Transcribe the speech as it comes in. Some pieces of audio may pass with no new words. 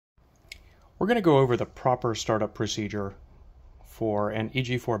We're going to go over the proper startup procedure for an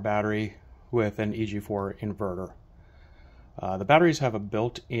EG4 battery with an EG4 inverter. The batteries have a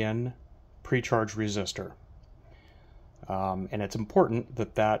built-in pre-charge resistor, and it's important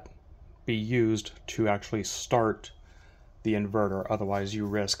that that be used to actually start the inverter, otherwise you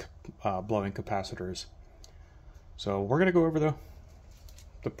risk blowing capacitors. So we're going to go over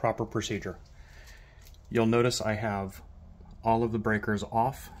the proper procedure. You'll notice I have all of the breakers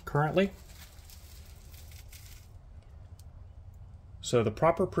off currently. So the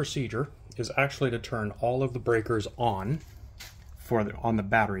proper procedure is actually to turn all of the breakers on on the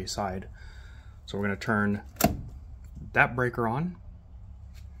battery side. So we're going to turn that breaker on.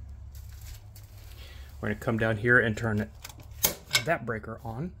 We're going to come down here and turn that breaker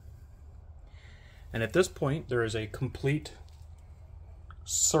on. And at this point, there is a complete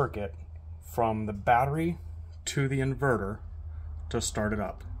circuit from the battery to the inverter to start it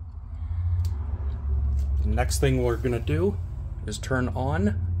up. The next thing we're going to do is turn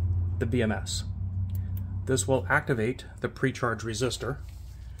on the BMS. This will activate the pre-charge resistor,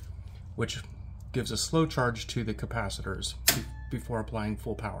 which gives a slow charge to the capacitors before applying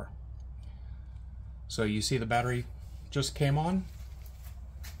full power. So you see the battery just came on,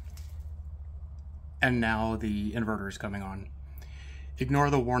 and now the inverter is coming on. Ignore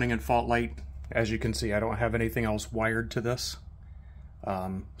the warning and fault light. As you can see, I don't have anything else wired to this.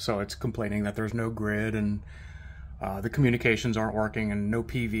 So it's complaining that there's no grid and the communications aren't working and no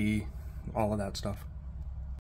PV, all of that stuff.